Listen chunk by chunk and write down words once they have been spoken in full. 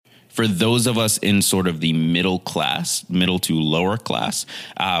For those of us in sort of the middle class, middle to lower class,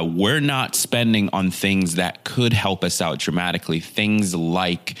 we're not spending on things that could help us out dramatically. Things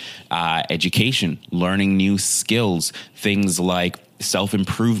like education, learning new skills, things like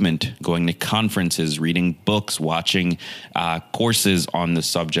self-improvement, going to conferences, reading books, watching courses on the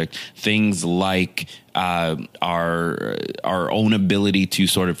subject, things like our own ability to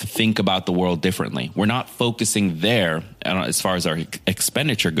sort of think about the world differently. We're not focusing there as far as our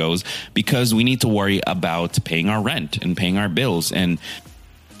expenditure goes because we need to worry about paying our rent and paying our bills. And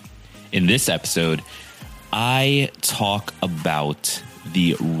in this episode, I talk about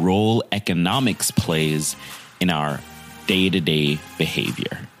the role economics plays in our day-to-day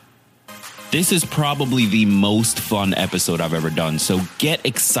behavior. This is probably the most fun episode I've ever done, so get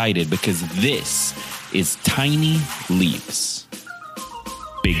excited because this is Tiny Leaps.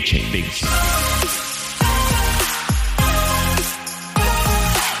 Big change. Big change.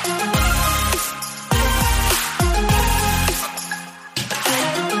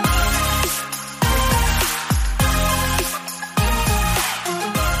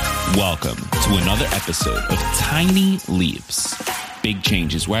 Welcome to another episode of Tiny Leaps, Big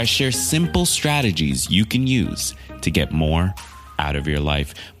Changes, where I share simple strategies you can use to get more out of your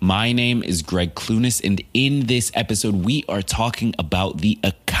life. My name is Greg Clunis, and in this episode, we are talking about the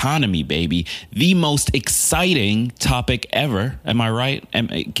economy, baby. The most exciting topic ever. Am I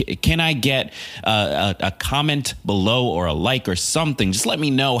right? Can I get a comment below or a like or something? Just let me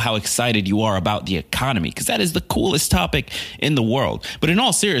know how excited you are about the economy, because that is the coolest topic in the world. But in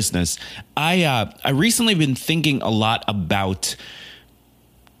all seriousness, I recently been thinking a lot about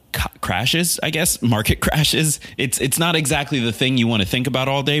crashes, I guess, market crashes. It's not exactly the thing you want to think about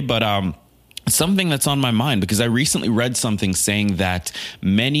all day, but something that's on my mind because I recently read something saying that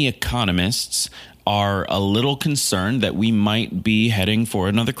many economists are a little concerned that we might be heading for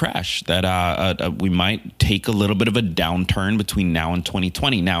another crash, that we might take a little bit of a downturn between now and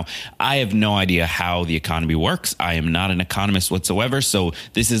 2020. Now, I have no idea how the economy works. I am not an economist whatsoever, so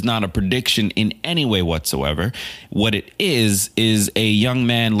this is not a prediction in any way whatsoever. What it is a young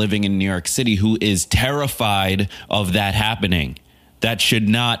man living in New York City who is terrified of that happening. That should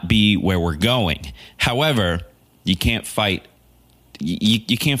not be where we're going. However, you can't fight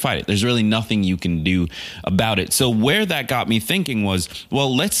You can't fight it. There's really nothing you can do about it. So where that got me thinking was,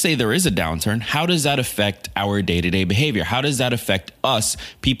 well, let's say there is a downturn. How does that affect our day-to-day behavior? How does that affect us,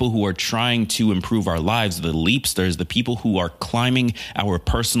 people who are trying to improve our lives, the leapsters, the people who are climbing our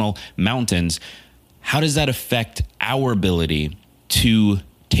personal mountains? How does that affect our ability to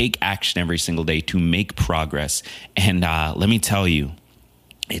take action every single day, to make progress? And let me tell you,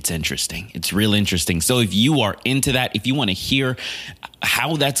 it's interesting. It's real interesting. So if you are into that, if you want to hear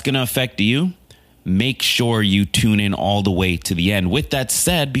how that's going to affect you, make sure you tune in all the way to the end. With that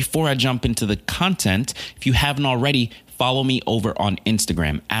said, before I jump into the content, if you haven't already, follow me over on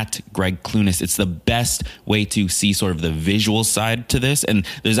Instagram at Greg Clunis. It's the best way to see sort of the visual side to this. And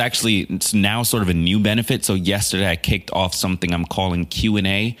there's actually, it's now sort of a new benefit. So yesterday I kicked off something I'm calling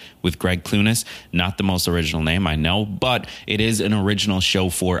Q&A with Greg Clunis. Not the most original name, I know, but it is an original show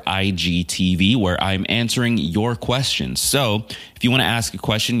for IGTV where I'm answering your questions. So if you want to ask a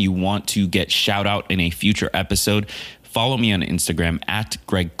question, you want to get shout out in a future episode, follow me on Instagram at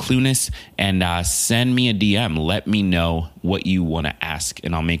Greg Clunis and send me a DM. Let me know what you want to ask,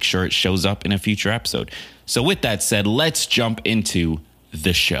 and I'll make sure it shows up in a future episode. So with that said, let's jump into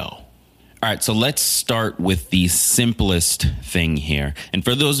the show. All right, so let's start with the simplest thing here. And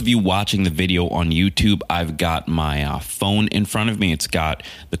for those of you watching the video on YouTube, I've got my phone in front of me. It's got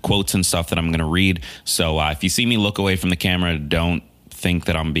the quotes and stuff that I'm going to read. So if you see me look away from the camera, don't think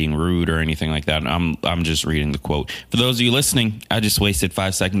that I'm being rude or anything like that. I'm just reading the quote. For those of you listening, I just wasted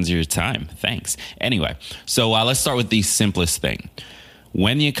 5 seconds of your time. Thanks. Anyway, so let's start with the simplest thing.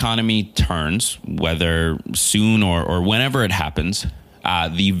 When the economy turns, whether soon or whenever it happens,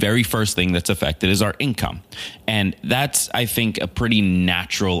 the very first thing that's affected is our income. And that's, I think, a pretty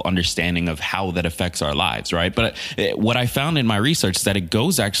natural understanding of how that affects our lives, right? But what I found in my research is that it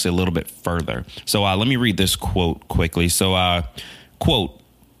goes actually a little bit further. So let me read this quote quickly. So, quote,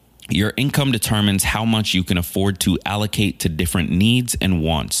 "Your income determines how much you can afford to allocate to different needs and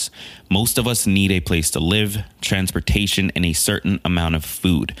wants. Most of us need a place to live, transportation, and a certain amount of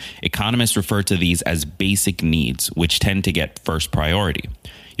food. Economists refer to these as basic needs, which tend to get first priority.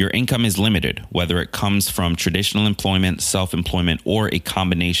 Your income is limited, whether it comes from traditional employment, self-employment, or a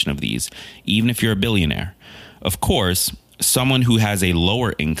combination of these, even if you're a billionaire. Of course, someone who has a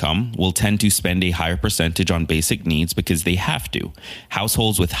lower income will tend to spend a higher percentage on basic needs because they have to.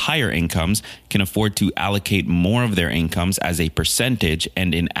 Households with higher incomes can afford to allocate more of their incomes as a percentage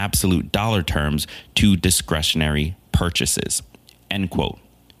and in absolute dollar terms to discretionary purchases. End quote.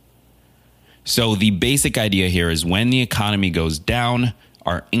 So the basic idea here is when the economy goes down,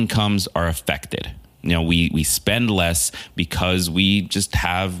 our incomes are affected. We spend less because we just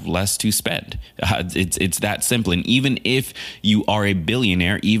have less to spend. It's that simple. And even if you are a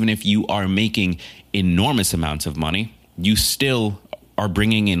billionaire, even if you are making enormous amounts of money, you still are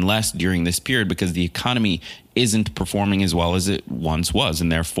bringing in less during this period because the economy isn't performing as well as it once was.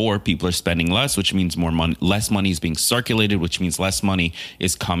 And therefore, people are spending less, which means less money is being circulated, which means less money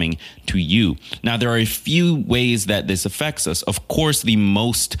is coming to you. Now, there are a few ways that this affects us. Of course, the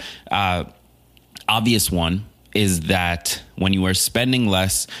most obvious one is that when you are spending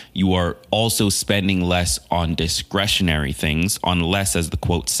less, you are also spending less on discretionary things, unless, as the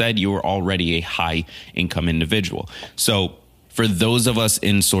quote said, you are already a high income individual. So for those of us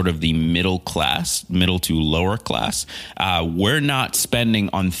in sort of the middle to lower class, we're not spending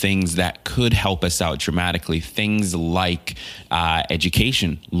on things that could help us out dramatically. Things like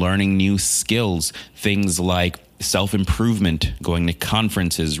education, learning new skills, things like self-improvement, going to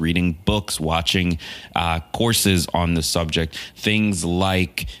conferences, reading books, watching courses on the subject, things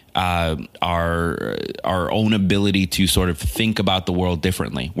like our own ability to sort of think about the world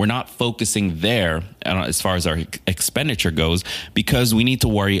differently. We're not focusing there as far as our expenditure goes because we need to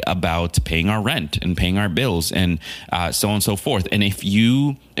worry about paying our rent and paying our bills and so on and so forth. And if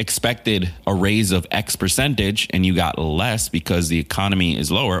you expected a raise of X percentage and you got less because the economy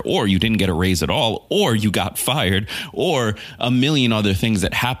is lower, or you didn't get a raise at all, or you got fired, or a million other things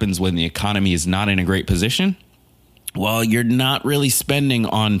that happens when the economy is not in a great position, well, you're not really spending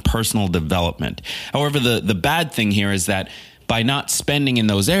on personal development. However, the bad thing here is that by not spending in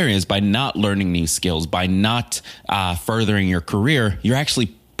those areas, by not learning new skills, by not furthering your career, you're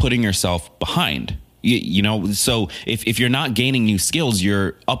actually putting yourself behind. So if you're not gaining new skills,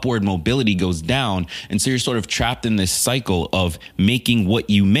 your upward mobility goes down. And so you're sort of trapped in this cycle of making what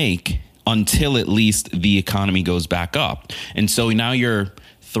you make until at least the economy goes back up. And so now you're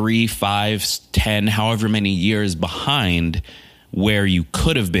 3, 5, 10, however many years behind where you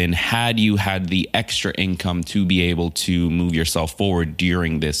could have been had you had the extra income to be able to move yourself forward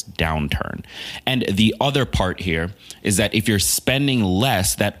during this downturn. And the other part here is that if you're spending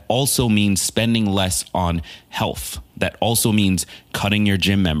less, that also means spending less on health. That also means cutting your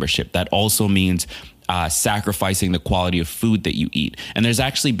gym membership. That also means sacrificing the quality of food that you eat. And there's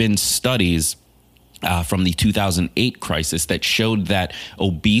actually been studies from the 2008 crisis that showed that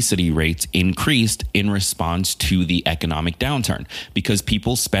obesity rates increased in response to the economic downturn because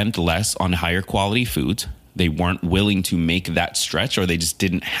people spent less on higher quality foods. They weren't willing to make that stretch, or they just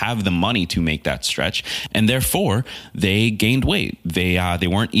didn't have the money to make that stretch. And therefore, they gained weight. They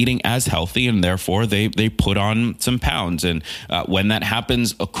weren't eating as healthy, and therefore they put on some pounds. And when that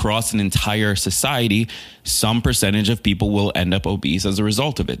happens across an entire society, some percentage of people will end up obese as a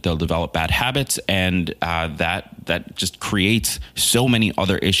result of it. They'll develop bad habits, and that just creates so many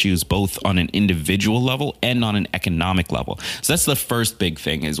other issues, both on an individual level and on an economic level. So that's the first big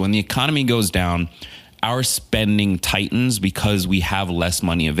thing, is when the economy goes down, our spending tightens because we have less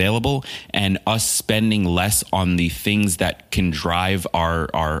money available, and us spending less on the things that can drive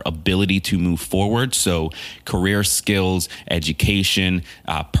our ability to move forward. So career skills, education,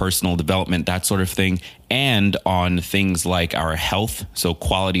 personal development, that sort of thing, and on things like our health. So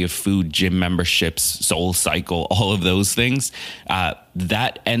quality of food, gym memberships, Soul Cycle, all of those things,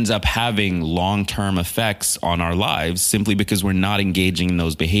 that ends up having long-term effects on our lives simply because we're not engaging in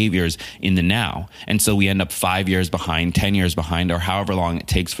those behaviors in the now. And so we end up 5 years behind, 10 years behind, or however long it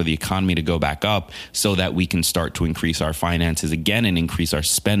takes for the economy to go back up so that we can start to increase our finances again and increase our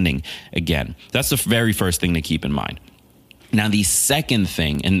spending again. That's the very first thing to keep in mind. Now, the second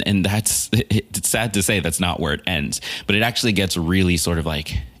thing, and it's sad to say that's not where it ends, but it actually gets really sort of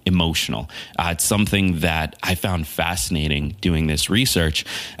like emotional. It's something that I found fascinating doing this research,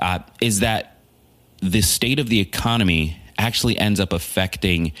 is that the state of the economy actually ends up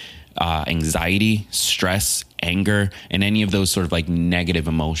affecting anxiety, stress, anger, and any of those sort of like negative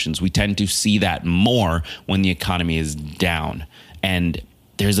emotions. We tend to see that more when the economy is down. And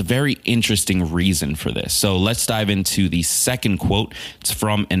there's a very interesting reason for this. So let's dive into the second quote. It's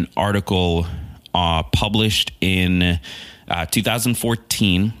from an article published in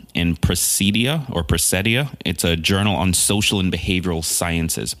 2014 in Procedia. It's a journal on social and behavioral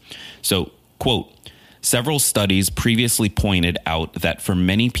sciences. So, quote, Several studies previously pointed out that for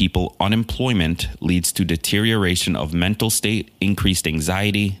many people, unemployment leads to deterioration of mental state, increased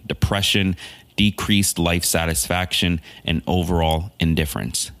anxiety, depression, decreased life satisfaction, and overall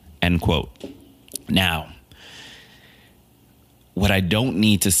indifference. End quote. Now, what I don't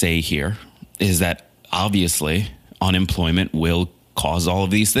need to say here is that obviously unemployment will cause all of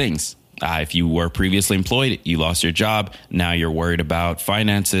these things. If you were previously employed, you lost your job, now you're worried about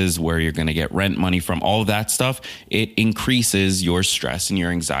finances, where you're going to get rent money from, all of that stuff. It increases your stress and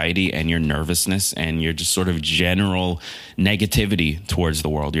your anxiety and your nervousness and your just sort of general negativity towards the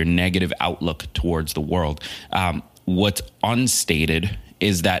world, your negative outlook towards the world. What's unstated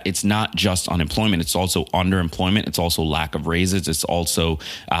is that it's not just unemployment, it's also underemployment, it's also lack of raises, it's also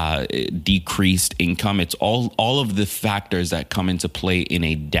decreased income. It's all of the factors that come into play in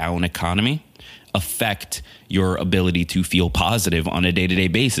a down economy affect your ability to feel positive on a day-to-day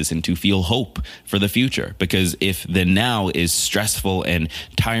basis and to feel hope for the future. Because if the now is stressful and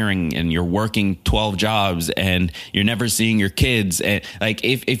tiring and you're working 12 jobs and you're never seeing your kids, and like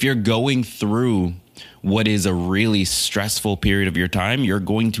if you're going through what is a really stressful period of your time, you're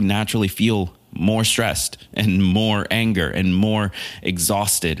going to naturally feel more stressed and more anger and more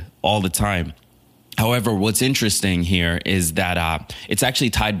exhausted all the time. However, what's interesting here is that it's actually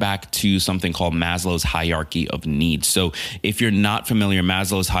tied back to something called Maslow's hierarchy of needs. So if you're not familiar,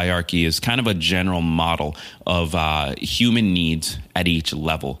 Maslow's hierarchy is kind of a general model of human needs at each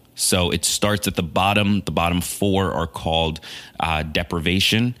level. So it starts at the bottom. The bottom four are called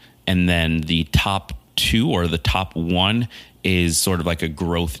deprivation. And then the top two, or the top one, is sort of like a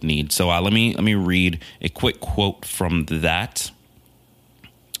growth need. So let me read a quick quote from that.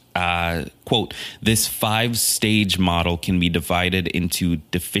 Quote, "This 5-stage model can be divided into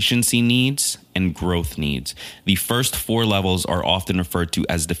deficiency needs and growth needs. The first 4 levels are often referred to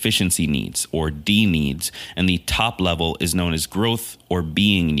as deficiency needs, or D needs, and the top level is known as growth or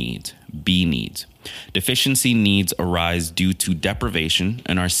being needs, B needs. Deficiency needs arise due to deprivation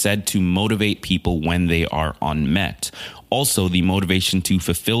and are said to motivate people when they are unmet. Also, the motivation to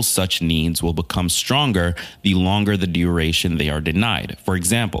fulfill such needs will become stronger the longer the duration they are denied. For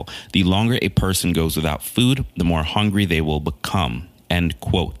example, the longer a person goes without food, the more hungry they will become." End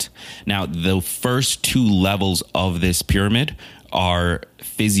quote. Now, the first 2 levels of this pyramid are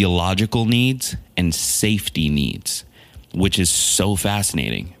physiological needs and safety needs, which is so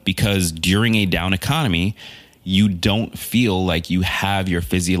fascinating because during a down economy, you don't feel like you have your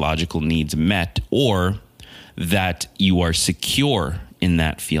physiological needs met, or that you are secure in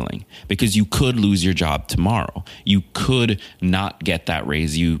that feeling, because you could lose your job tomorrow. You could not get that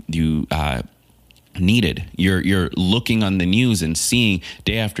raise you needed. You're looking on the news and seeing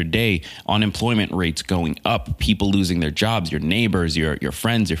day after day unemployment rates going up, people losing their jobs, your neighbors, your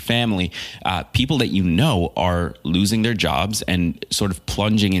friends, your family, people that you know are losing their jobs and sort of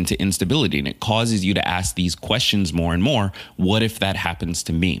plunging into instability. And it causes you to ask these questions more and more. What if that happens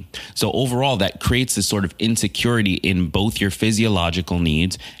to me? So overall, that creates this sort of insecurity in both your physiological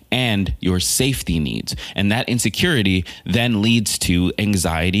needs and your safety needs. And that insecurity then leads to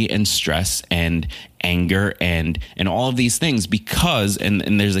anxiety and stress and anger and all of these things, because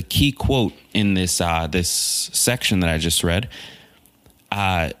and there's a key quote in this this section that I just read.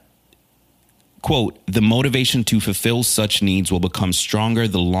 Quote, "The motivation to fulfill such needs will become stronger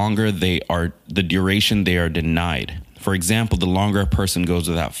the longer the duration they are denied. For example, the longer a person goes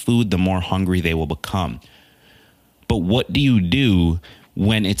without food, the more hungry they will become." But what do you do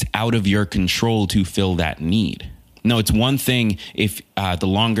when it's out of your control to fill that need? No, it's one thing if the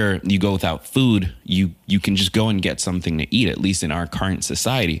longer you go without food, you can just go and get something to eat, at least in our current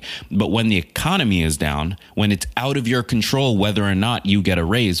society. But when the economy is down, when it's out of your control whether or not you get a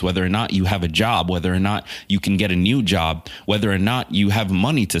raise, whether or not you have a job, whether or not you can get a new job, whether or not you have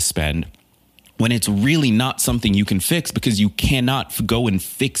money to spend, when it's really not something you can fix because you cannot go and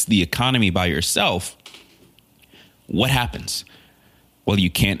fix the economy by yourself, what happens? Well, you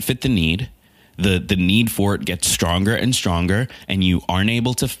can't fit the need. The need for it gets stronger and stronger, and you aren't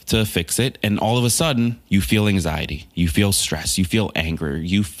able to fix it. And all of a sudden, you feel anxiety, you feel stress, you feel anger,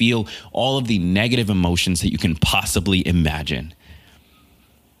 you feel all of the negative emotions that you can possibly imagine.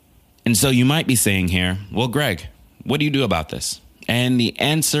 And so you might be saying here, well, Greg, what do you do about this? And the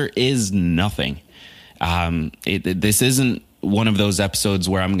answer is nothing. This isn't one of those episodes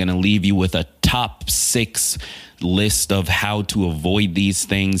where I'm going to leave you with a top 6 list of how to avoid these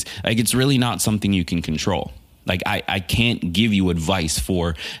things. Like, it's really not something you can control. Like, I can't give you advice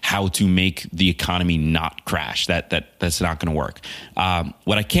for how to make the economy not crash. That's not going to work.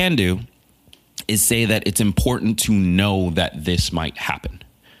 What I can do is say that it's important to know that this might happen.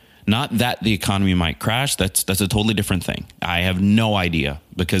 Not that the economy might crash. That's a totally different thing. I have no idea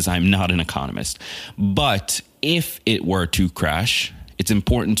because I'm not an economist. But if it were to crash, it's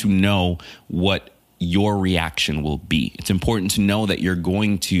important to know what your reaction will be. It's important to know that you're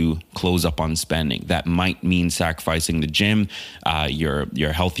going to close up on spending. That might mean sacrificing the gym,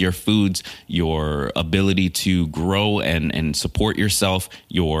 your healthier foods, your ability to grow and support yourself,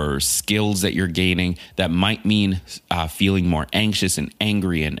 your skills that you're gaining. That might mean feeling more anxious and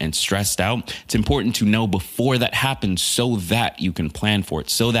angry and stressed out. It's important to know before that happens so that you can plan for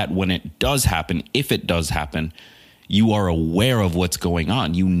it, so that when it does happen, if it does happen, you are aware of what's going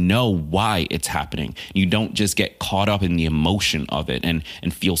on. You know why it's happening. You don't just get caught up in the emotion of it and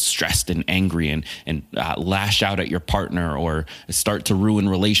feel stressed and angry and lash out at your partner or start to ruin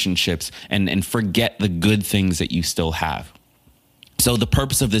relationships and forget the good things that you still have. So the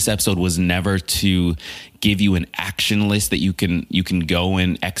purpose of this episode was never to give you an action list that you can go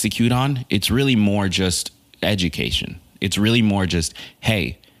and execute on. It's really more just education. It's really more just,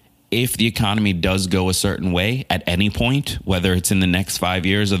 hey, if the economy does go a certain way at any point, whether it's in the next 5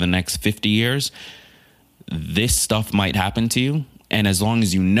 years or the next 50 years, this stuff might happen to you. And as long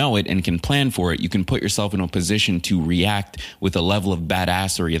as you know it and can plan for it, you can put yourself in a position to react with a level of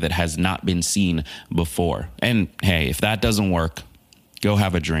badassery that has not been seen before. And hey, if that doesn't work, go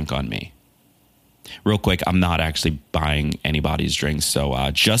have a drink on me. Real quick, I'm not actually buying anybody's drinks.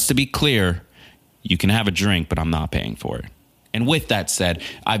 So just to be clear, you can have a drink, but I'm not paying for it. And with that said,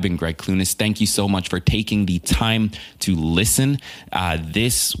 I've been Greg Clunis. Thank you so much for taking the time to listen.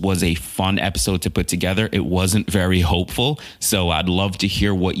 This was a fun episode to put together. It wasn't very hopeful, so I'd love to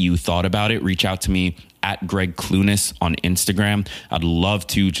hear what you thought about it. Reach out to me at Greg Clunis on Instagram. I'd love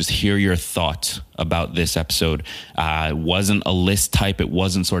to just hear your thoughts about this episode. It wasn't a list type. It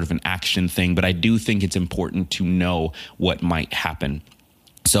wasn't sort of an action thing, but I do think it's important to know what might happen.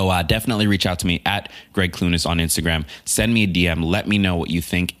 So definitely reach out to me at Greg Clunis on Instagram. Send me a DM. Let me know what you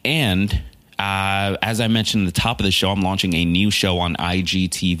think. And as I mentioned at the top of the show, I'm launching a new show on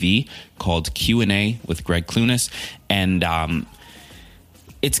IGTV called Q&A with Greg Clunis. And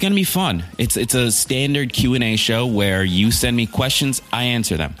it's going to be fun. It's a standard Q&A show where you send me questions, I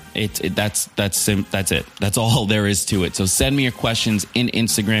answer them. That's it. That's all there is to it. So send me your questions in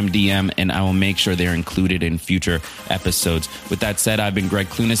Instagram DM, and I will make sure they're included in future episodes. With that said, I've been Greg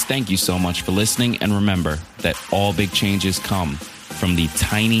Clunis. Thank you so much for listening, and remember that all big changes come from the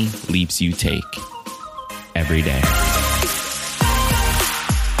tiny leaps you take every day.